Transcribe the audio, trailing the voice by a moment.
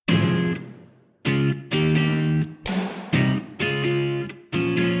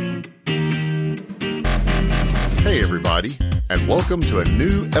everybody, and welcome to a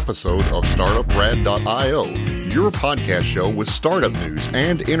new episode of StartupRad.io, your podcast show with startup news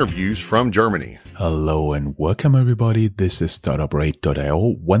and interviews from Germany. Hello and welcome everybody. This is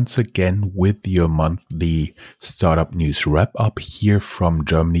StartupRad.io once again with your monthly startup news wrap up here from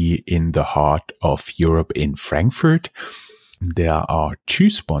Germany in the heart of Europe in Frankfurt. There are two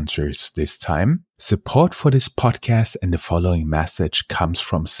sponsors this time. Support for this podcast and the following message comes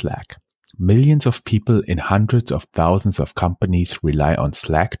from Slack. Millions of people in hundreds of thousands of companies rely on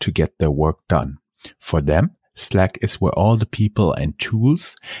Slack to get their work done. For them, Slack is where all the people and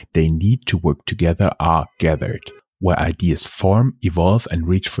tools they need to work together are gathered, where ideas form, evolve, and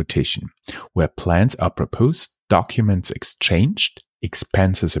reach fruition, where plans are proposed, documents exchanged,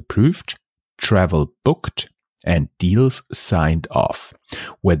 expenses approved, travel booked, and deals signed off,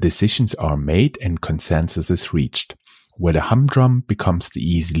 where decisions are made and consensus is reached, where the humdrum becomes the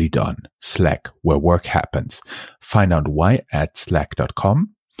easily done. Slack, where work happens. Find out why at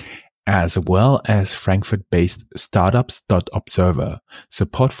slack.com, as well as Frankfurt-based startups.observer.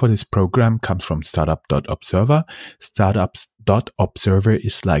 Support for this program comes from startup.observer. Startups.observer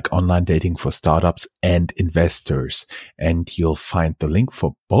is like online dating for startups and investors. And you'll find the link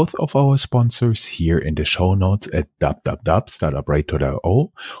for both of our sponsors here in the show notes at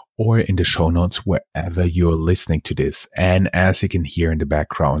www.startuprad.io or in the show notes wherever you're listening to this. And as you can hear in the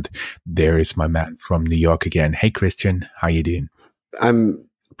background, there is my man from New York again. Hey, Christian, how you doing? I'm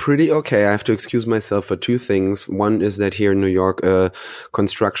pretty okay. I have to excuse myself for two things. One is that here in New York,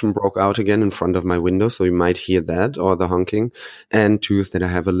 construction broke out again in front of my window, so you might hear that or the honking. And two is that I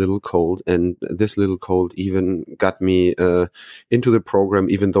have a little cold, and this little cold even got me into the program,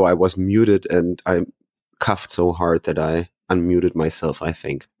 even though I was muted, and I coughed so hard that I unmuted myself, I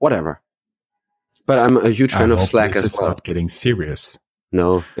think. Whatever. But I'm a huge fan of Slack as well. Not getting serious.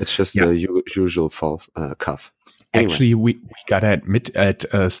 No, it's just the usual false cough. Anyway. Actually, we gotta admit at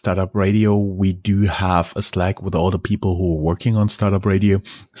Startup Radio, we do have a Slack with all the people who are working on Startup Radio.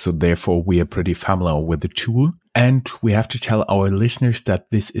 So therefore, we are pretty familiar with the tool. And we have to tell our listeners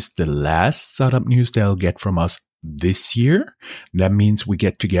that this is the last startup news they'll get from us this year. That means we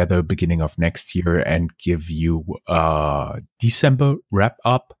get together beginning of next year and give you a December wrap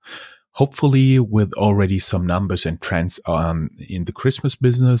up. Hopefully with already some numbers and trends in the Christmas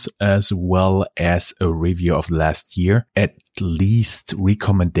business, as well as a review of last year, at least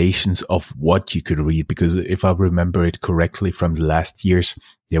recommendations of what you could read. Because if I remember it correctly from the last years,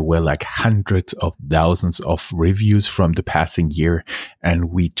 there were like hundreds of thousands of reviews from the passing year.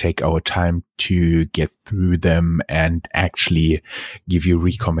 And we take our time to get through them and actually give you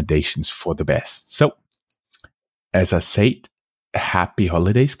recommendations for the best. So as I said, happy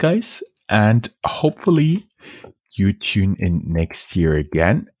holidays, guys, and hopefully you tune in next year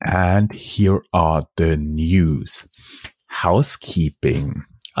again. And here are the news. Housekeeping.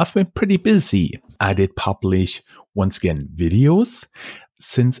 I've been pretty busy. I did publish once again videos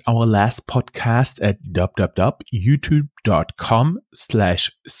since our last podcast at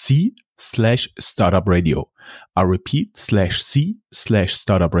www.youtube.com/c/startupradio. I repeat,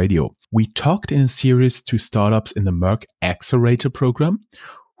 /c/startupradio. We talked in a series to startups in the Merck Accelerator program,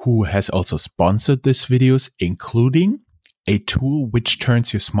 who has also sponsored these videos, including a tool which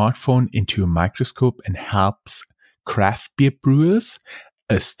turns your smartphone into a microscope and helps craft beer brewers,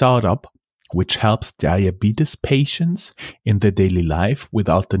 a startup which helps diabetes patients in their daily life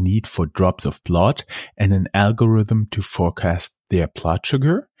without the need for drops of blood, and an algorithm to forecast their blood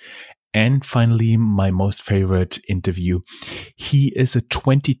sugar. And finally, my most favorite interview. He is a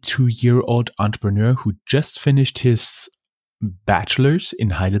 22-year-old entrepreneur who just finished his bachelor's in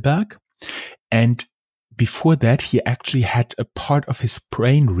Heidelberg. And before that, he actually had a part of his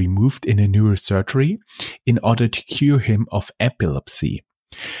brain removed in a neurosurgery in order to cure him of epilepsy.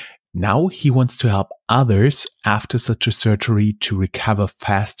 Now he wants to help others after such a surgery to recover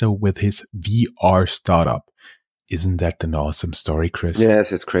faster with his VR startup. Isn't that an awesome story, Chris?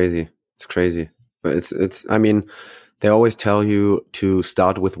 Yes, it's crazy. It's crazy. But it's, I mean, they always tell you to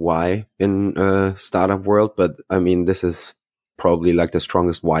start with why in startup world, but I mean, this is probably like the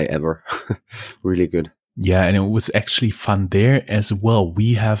strongest why ever. Really good. Yeah, and it was actually fun there as well.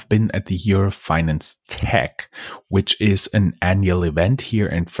 We have been at the Eurofinance Tech, which is an annual event here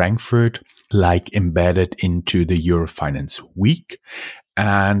in Frankfurt, like embedded into the Eurofinance Week.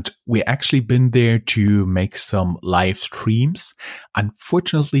 And we actually been there to make some live streams.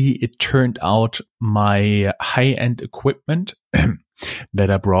 Unfortunately, it turned out my high-end equipment that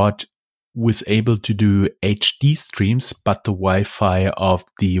I brought was able to do HD streams, but the Wi-Fi of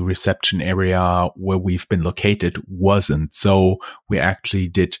the reception area where we've been located wasn't. So we actually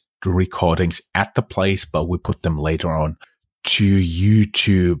did the recordings at the place, but we put them later on to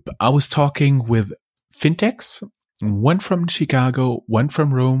YouTube. I was talking with fintechs, one from Chicago, one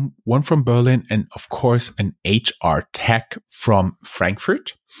from Rome, one from Berlin, and of course an HR tech from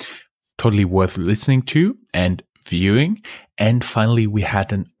Frankfurt. Totally worth listening to and viewing. And finally, we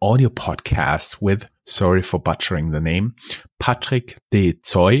had an audio podcast with, sorry for butchering the name, Patrick de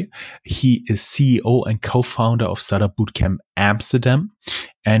Zoy. He is CEO and co-founder of Startup Bootcamp Amsterdam.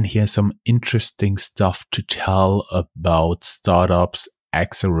 And he has some interesting stuff to tell about startups,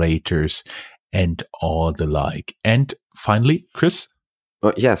 accelerators, and all the like. And finally, Chris?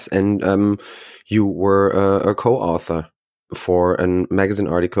 Yes, and you were a co-author for a magazine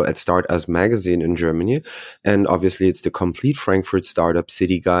article at Start As Magazine in Germany. And obviously it's the complete Frankfurt Startup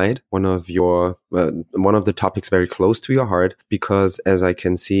City Guide, one of the topics very close to your heart, because as I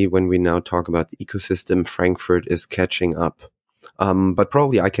can see when we now talk about the ecosystem, Frankfurt is catching up. But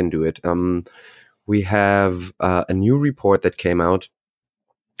probably I can do it. We have a new report that came out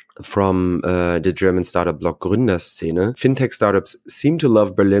from the German startup blog Gründerszene. Fintech startups seem to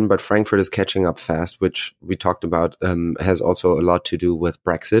love Berlin, but Frankfurt is catching up fast, which we talked about, has also a lot to do with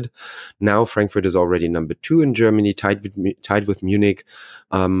Brexit. Now Frankfurt is already number 2 in Germany, tied with Munich,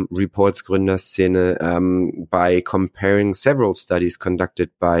 reports Gründerszene, by comparing several studies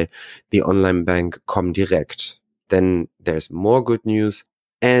conducted by the online bank Comdirect. Then there's more good news.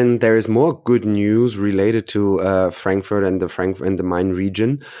 And there is more good news related to Frankfurt and the Main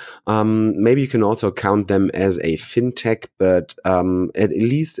region. Maybe you can also count them as a fintech, but at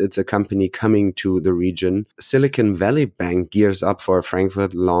least it's a company coming to the region. Silicon Valley Bank gears up for a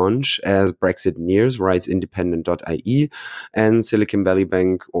Frankfurt launch as Brexit nears, writes independent.ie. And Silicon Valley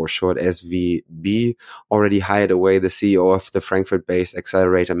Bank, or short SVB, already hired away the CEO of the Frankfurt-based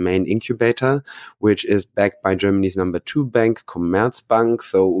accelerator Main Incubator, which is backed by Germany's number 2 bank, Commerzbank.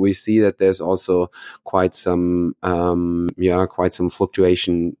 So we see that there's also quite some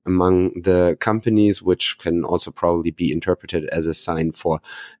fluctuation among the companies, which can also probably be interpreted as a sign for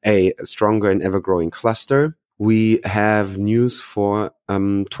a stronger and ever-growing cluster. We have news for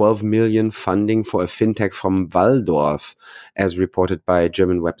 12 million funding for a fintech from Waldorf, as reported by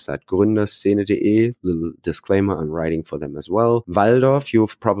German website Gründerszene.de. Little disclaimer, I'm writing for them as well. Waldorf,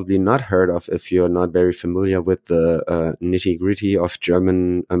 you've probably not heard of if you're not very familiar with the nitty-gritty of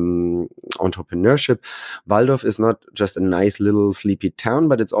German entrepreneurship. Waldorf is not just a nice little sleepy town,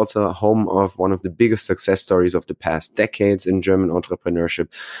 but it's also a home of one of the biggest success stories of the past decades in German entrepreneurship,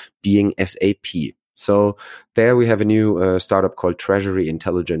 being SAP. So there we have a new startup called Treasury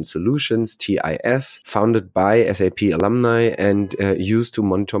Intelligent Solutions, TIS, founded by SAP alumni and used to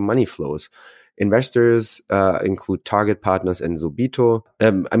monitor money flows. Investors include Target Partners and Subito.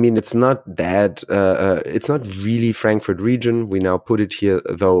 It's not that, it's not really Frankfurt region. We now put it here,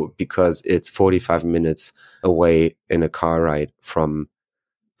 though, because it's 45 minutes away in a car ride from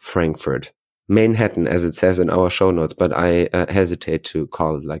Frankfurt. Manhattan, as it says in our show notes, but I hesitate to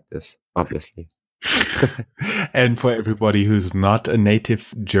call it like this, obviously. And for everybody who's not a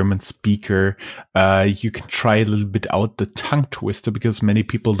native German speaker, you can try a little bit out the tongue twister, because many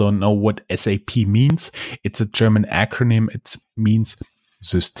people don't know what SAP means. It's a German acronym. It means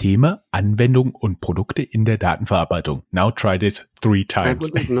Systeme, Anwendung und Produkte in der Datenverarbeitung. Now try this 3 times. I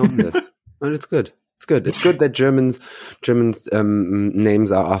wouldn't have known this, but it's good. It's good. It's good that Germans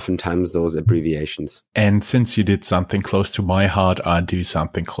names are oftentimes those abbreviations. And since you did something close to my heart, I'll do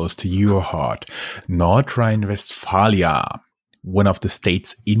something close to your heart. North Rhine-Westphalia, one of the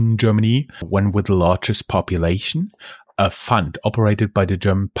states in Germany, one with the largest population. A fund operated by the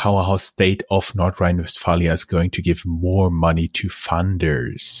German powerhouse state of North Rhine-Westphalia is going to give more money to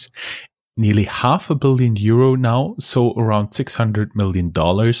funders. Nearly €500 million now, so around $600 million,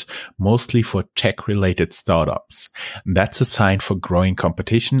 mostly for tech-related startups. That's a sign for growing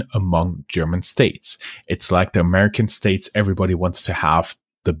competition among German states. It's like the American states, everybody wants to have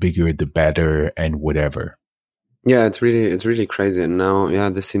the bigger, the better, and whatever. Yeah, it's really crazy. And now,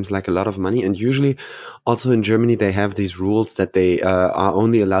 this seems like a lot of money. And usually also in Germany, they have these rules that they are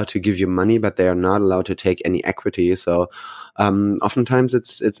only allowed to give you money, but they are not allowed to take any equity. So oftentimes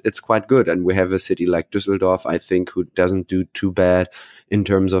it's quite good. And we have a city like Düsseldorf, I think, who doesn't do too bad in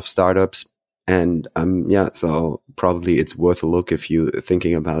terms of startups. And so probably it's worth a look if you're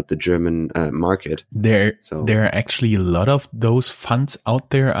thinking about the German market. There are actually a lot of those funds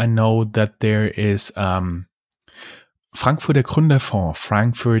out there. I know that there is Frankfurter Gründerfonds,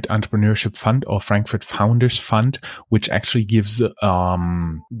 Frankfurt Entrepreneurship Fund, or Frankfurt Founders Fund, which actually gives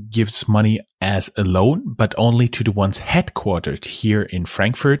money as a loan, but only to the ones headquartered here in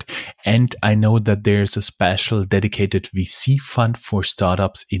Frankfurt. And I know that there's a special dedicated VC fund for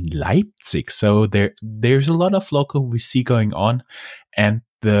startups in Leipzig. So there's a lot of local VC going on, and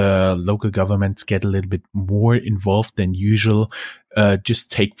the local governments get a little bit more involved than usual.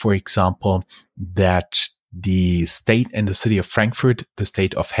 Just take, for example, that the state and the city of Frankfurt, the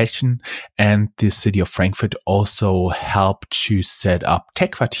state of Hessen and the city of Frankfurt also helped to set up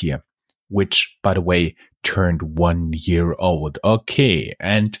Tech-Quartier, which, by the way, turned 1 year old. Okay,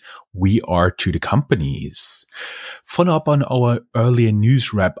 and we are to the companies. Follow up on our earlier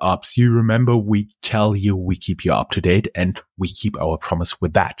news wrap-ups. You remember we tell you we keep you up to date, and we keep our promise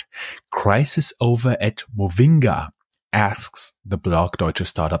with that. Crisis over at Movinga, asks the blog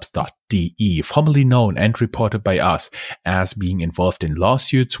deutschestartups.de, formerly known and reported by us as being involved in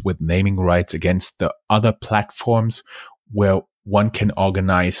lawsuits with naming rights against the other platforms where one can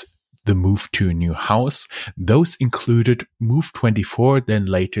organize the move to a new house. Those included Move24, then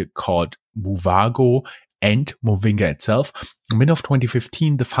later called Movago, and Movinga itself. Mid of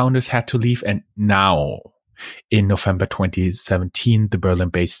 2015, the founders had to leave, and now, in November 2017, the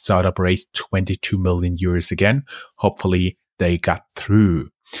Berlin-based startup raised 22 million euros again. Hopefully, they got through.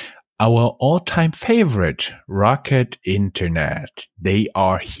 Our all-time favorite, Rocket Internet, they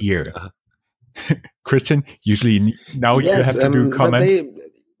are here. Christian, usually now you have to do comment.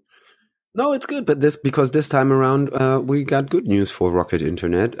 No, it's good, but because this time around we got good news for Rocket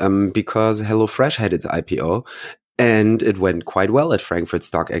Internet because HelloFresh had its IPO and it went quite well at Frankfurt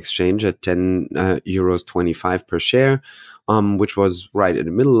Stock Exchange at €10.25 per share, which was right in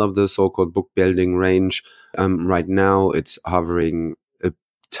the middle of the so-called book building range. Right now it's hovering a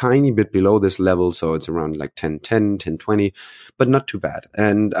tiny bit below this level, so it's around like 10.10, 10.20, but not too bad.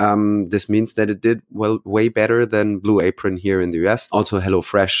 And this means that it did way better than Blue Apron here in the US. Also,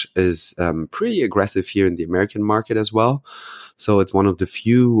 HelloFresh is pretty aggressive here in the American market as well. So it's one of the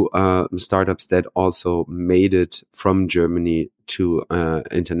few startups that also made it from Germany to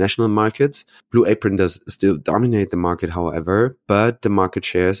international markets. Blue Apron does still dominate the market, however, but the market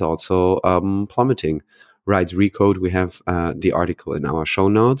share is also plummeting. Writes Recode. We have the article in our show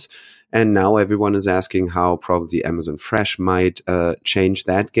notes. And now everyone is asking how probably Amazon Fresh might change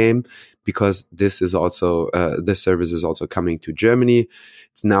that game, because this is also this service is also coming to Germany.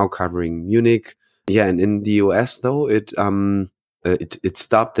 It's now covering Munich. Yeah, and in the US though, it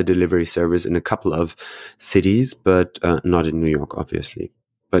stopped the delivery service in a couple of cities, but not in New York, obviously.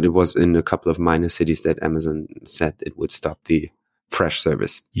 But it was in a couple of minor cities that Amazon said it would stop the Fresh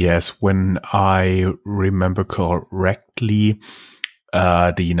service. Yes, when I remember correctly,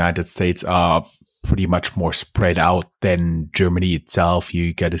 the United States are pretty much more spread out than Germany itself.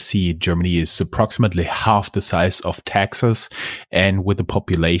 You got to see Germany is approximately half the size of Texas, and with the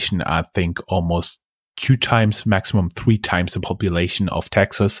population, I think almost 2 times, maximum 3 times the population of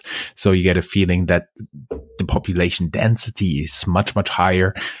Texas. So you get a feeling that the population density is much, much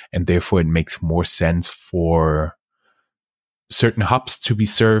higher, and therefore it makes more sense for certain hubs to be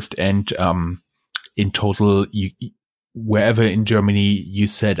served. And in total, wherever in Germany you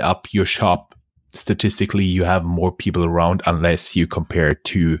set up your shop, statistically you have more people around, unless you compare it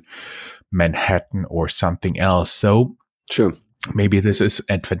to Manhattan or something else. So sure, maybe this is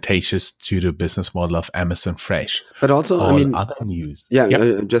advantageous to the business model of Amazon Fresh. But also, other news. Yeah,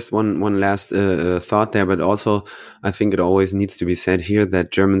 yep. Just one last thought there. But also, I think it always needs to be said here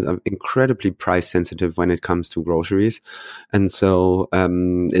that Germans are incredibly price sensitive when it comes to groceries. And so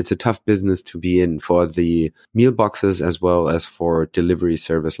it's a tough business to be in for the meal boxes as well as for delivery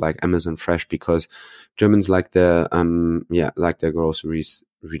service like Amazon Fresh, because Germans like their groceries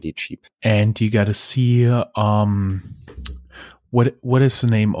really cheap. And you got to see what is the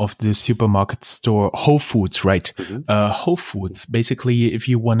name of the supermarket store? Whole Foods, right? Mm-hmm. Whole Foods. Basically, if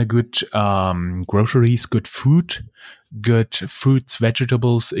you want a good groceries, good food, good fruits,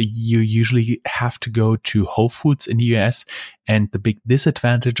 vegetables, you usually have to go to Whole Foods in the US. And the big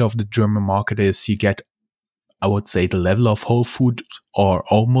disadvantage of the German market is you get, I would say, the level of Whole Food, or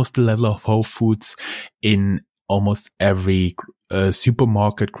almost the level of Whole Foods in almost every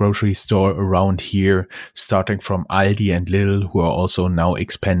supermarket, grocery store around here, starting from Aldi and Lidl, who are also now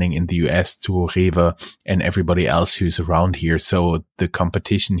expanding in the US, to Rewe and everybody else who's around here. So the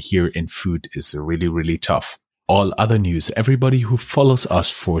competition here in food is really, really tough. All other news. Everybody who follows us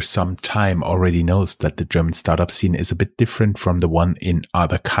for some time already knows that the German startup scene is a bit different from the one in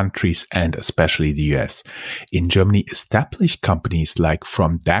other countries, and especially the US. In Germany, established companies like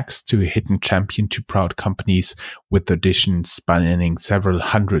from DAX to Hidden Champion to proud companies with traditions spanning several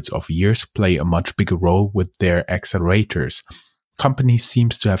hundreds of years play a much bigger role with their accelerators. companies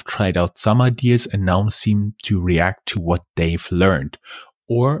seems to have tried out some ideas and now seem to react to what they've learned.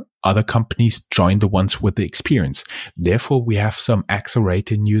 Or other companies join the ones with the experience. Therefore, we have some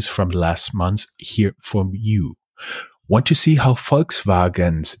accelerator news from the last months here from you. Want to see how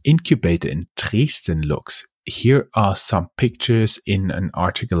Volkswagen's incubator in Dresden looks? Here are some pictures in an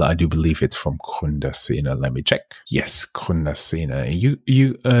article. I do believe it's from Gründerszene. Let me check. Yes, Gründerszene.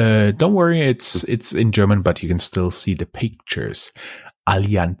 You don't worry. It's in German, but you can still see the pictures.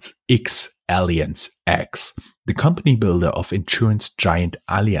 Allianz X, the company builder of insurance giant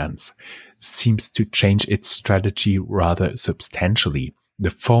Allianz, seems to change its strategy rather substantially. The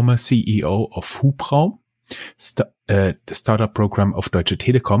former CEO of Hubraum, the startup program of Deutsche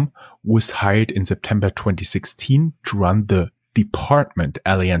Telekom, was hired in September 2016 to run the department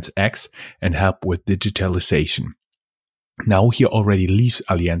Allianz X and help with digitalization. Now he already leaves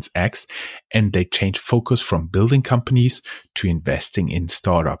Allianz X and they change focus from building companies to investing in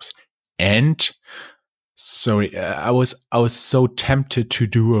startups. And sorry, I was so tempted to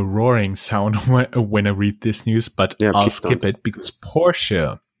do a roaring sound when I read this news, but I'll skip it because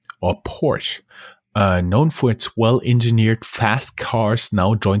Porsche, known for its well-engineered fast cars,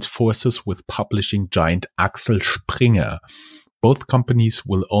 now joins forces with publishing giant Axel Springer. Both companies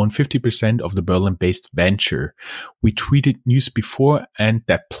will own 50% of the Berlin-based venture. We tweeted news before and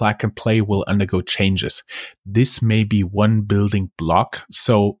that Plug and Play will undergo changes. This may be one building block.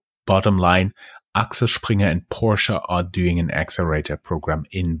 So bottom line, Axel Springer and Porsche are doing an accelerator program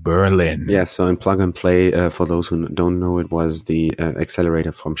in Berlin. Yeah, so in Plug and Play, for those who don't know, it was the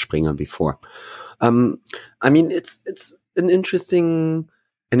accelerator from Springer before. I mean, it's an interesting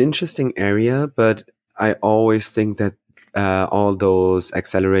area, but I always think that all those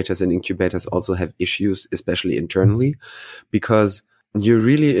accelerators and incubators also have issues, especially internally, because you're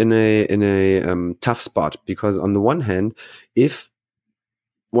really in a tough spot. Because on the one hand,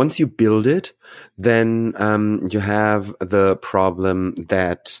 once you build it, then you have the problem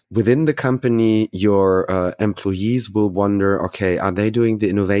that within the company, your employees will wonder, okay, are they doing the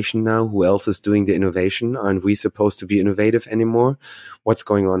innovation now? Who else is doing the innovation? Aren't we supposed to be innovative anymore? What's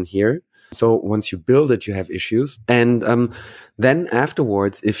going on here? So once you build it, you have issues. And then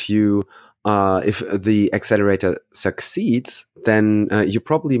afterwards, if the accelerator succeeds, then you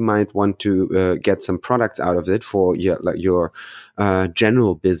probably might want to get some products out of it for your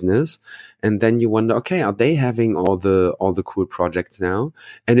general business. And then you wonder, okay, are they having all the cool projects now?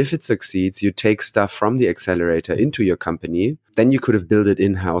 And if it succeeds, you take stuff from the accelerator into your company. Then you could have built it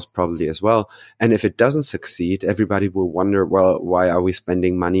in-house probably as well. And if it doesn't succeed, everybody will wonder, well, why are we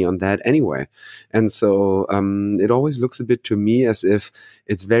spending money on that anyway? And so it always looks a bit to me as if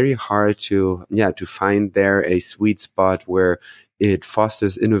it's very hard to find there a sweet spot where it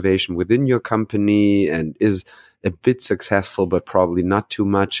fosters innovation within your company and is a bit successful, but probably not too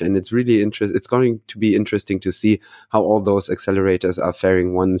much. And it's really it's going to be interesting to see how all those accelerators are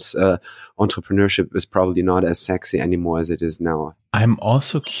faring once entrepreneurship is probably not as sexy anymore as it is now. I'm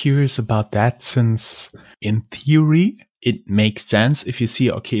also curious about that, since in theory, it makes sense if you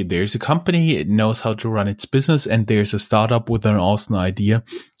see, okay, there's a company, it knows how to run its business, and there's a startup with an awesome idea,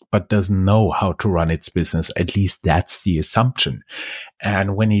 but doesn't know how to run its business. At least that's the assumption.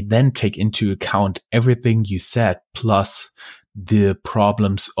 And when you then take into account everything you said, plus the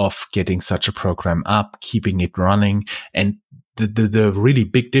problems of getting such a program up, keeping it running, and the really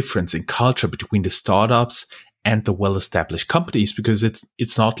big difference in culture between the startups and the well-established companies, because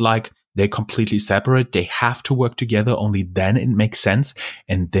it's not like they're completely separate. They have to work together. Only then it makes sense.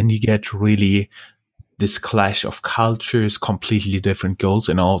 And then you get really this clash of cultures, completely different goals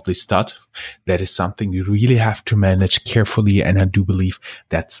and all this stuff. That is something you really have to manage carefully. And I do believe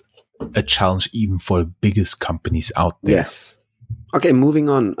that's a challenge even for the biggest companies out there. Yes. Okay, moving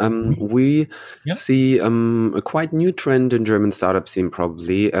on. We see a quite new trend in German startup scene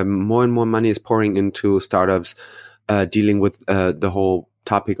probably. More and more money is pouring into startups dealing with the whole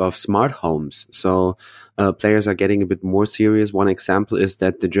topic of smart homes. So players are getting a bit more serious. One example is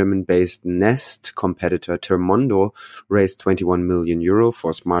that the German-based Nest competitor Termondo raised 21 million euro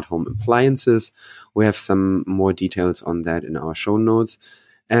for smart home appliances. We have some more details on that in our show notes.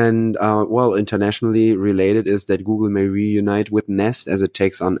 And internationally related is that Google may reunite with Nest as it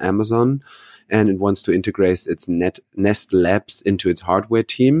takes on Amazon, and it wants to integrate its Nest Labs into its hardware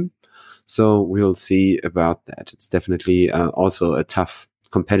team. So we'll see about that. It's definitely also a tough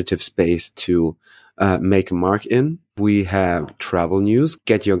competitive space to make a mark in. We have travel news.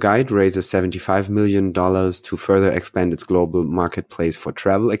 Get Your Guide raises $75 million to further expand its global marketplace for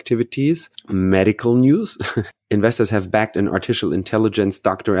travel activities. Medical news. Investors have backed an artificial intelligence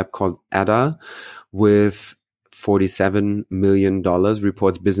doctor app called Ada with $47 million,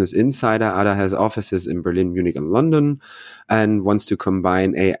 reports Business Insider. Ada has offices in Berlin, Munich, and London, and wants to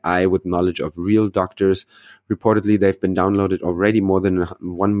combine AI with knowledge of real doctors. Reportedly, they've been downloaded already more than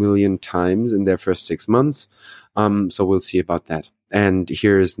 1 million times in their first 6 months. So we'll see about that. And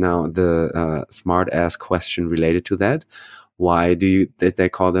here's now the smart-ass question related to that. Why did they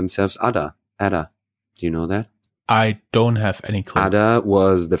call themselves Ada? Ada, do you know that? I don't have any clue. Ada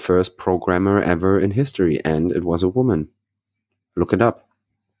was the first programmer ever in history, and it was a woman. Look it up.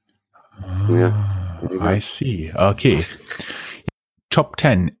 I see. Okay. Top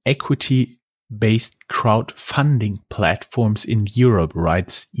 10 equity-based crowdfunding platforms in Europe,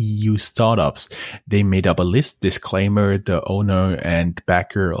 writes EU Startups. They made up a list. Disclaimer, the owner and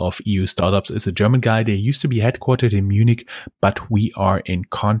backer of EU Startups is a German guy. They used to be headquartered in Munich, but we are in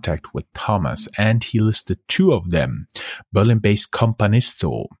contact with Thomas, and he listed 2 of them. Berlin-based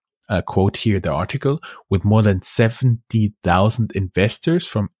Companisto. Quote here the article, with more than 70,000 investors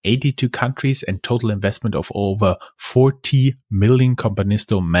from 82 countries and total investment of over 40 million,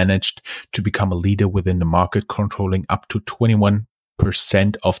 Companisto managed to become a leader within the market, controlling up to 21%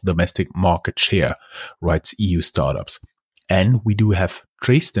 of domestic market share, writes EU Startups. And we do have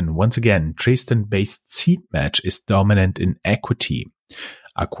Dresden. Once again, Dresden-based Seedmatch is dominant in equity.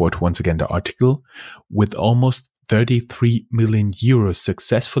 I quote once again the article, with almost 33 million euros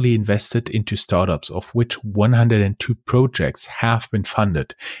successfully invested into startups, of which 102 projects have been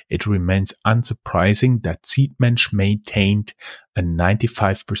funded. It remains unsurprising that Seedmatch maintained a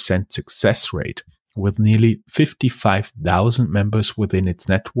 95% success rate. With nearly 55,000 members within its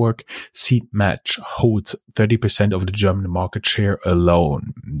network, Seedmatch holds 30% of the German market share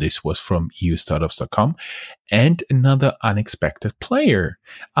alone. This was from eustartups.com. And another unexpected player.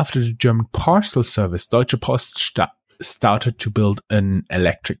 After the German parcel service, Deutsche Post started to build an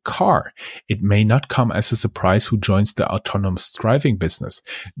electric car. It may not come as a surprise who joins the autonomous driving business.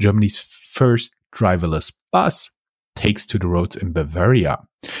 Germany's first driverless bus takes to the roads in Bavaria.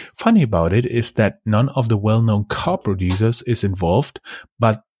 Funny about it is that none of the well-known car producers is involved,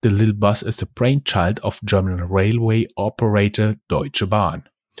 but the little bus is the brainchild of German railway operator Deutsche Bahn.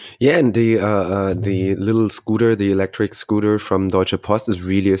 Yeah, and the little scooter, the electric scooter from Deutsche Post is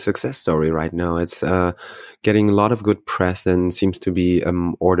really a success story right now. It's getting a lot of good press and seems to be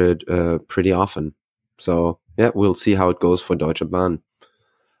ordered pretty often. So yeah, we'll see how it goes for Deutsche Bahn.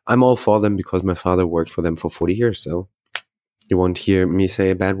 I'm all for them because my father worked for them for 40 years, so you won't hear me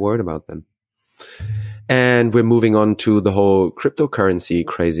say a bad word about them. And we're moving on to the whole cryptocurrency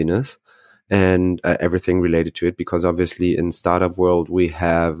craziness and everything related to it, because obviously in startup world, we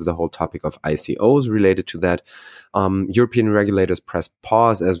have the whole topic of ICOs related to that. European regulators press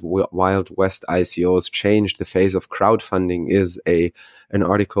pause as Wild West ICOs change the face of crowdfunding is an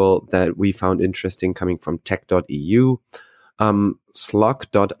article that we found interesting coming from tech.eu.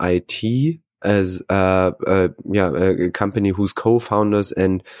 Slok.it as a company whose co-founders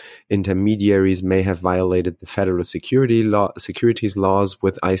and intermediaries may have violated the federal securities laws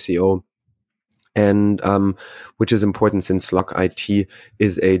with ICO, and which is important since Slok.it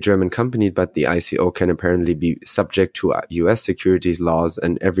is a German company, but the ICO can apparently be subject to US securities laws,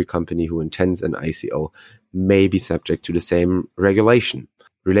 and every company who intends an ICO may be subject to the same regulation.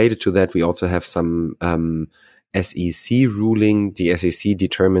 Related to that, we also have some SEC ruling. The SEC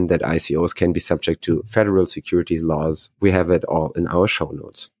determined that ICOs can be subject to federal securities laws. We have it all in our show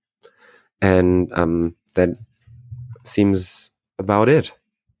notes. And that seems about it.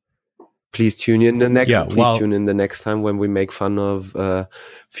 Please tune in the next time when we make fun of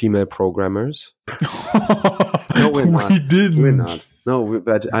female programmers. No, we're not. We didn't. We're not. No,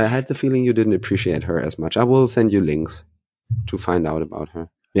 but I had the feeling you didn't appreciate her as much. I will send you links to find out about her.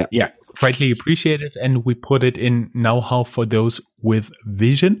 Yeah, greatly appreciated. And we put it in know-how for those with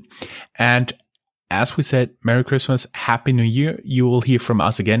vision. And as we said, Merry Christmas, Happy New Year. You will hear from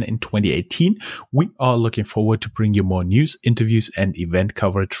us again in 2018. We are looking forward to bring you more news, interviews, and event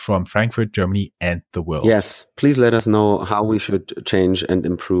coverage from Frankfurt, Germany, and the world. Yes, please let us know how we should change and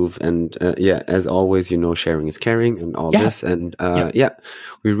improve. And as always, sharing is caring and all this. And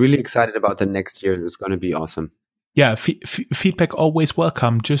we're really excited about the next year. It's going to be awesome. Yeah, feedback always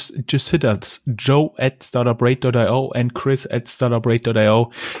welcome. Just hit us, joe@startuprate.io and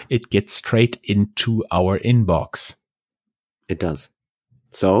chris@startuprate.io. It gets straight into our inbox. It does.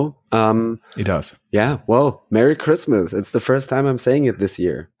 So, it does. Yeah, well, Merry Christmas. It's the first time I'm saying it this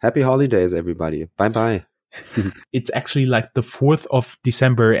year. Happy holidays, everybody. Bye-bye. It's actually like the 4th of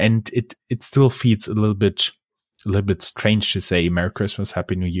December, and it still feels a little bit strange to say Merry Christmas,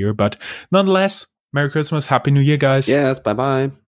 Happy New Year, but nonetheless, Merry Christmas, Happy New Year, guys. Yes, bye-bye.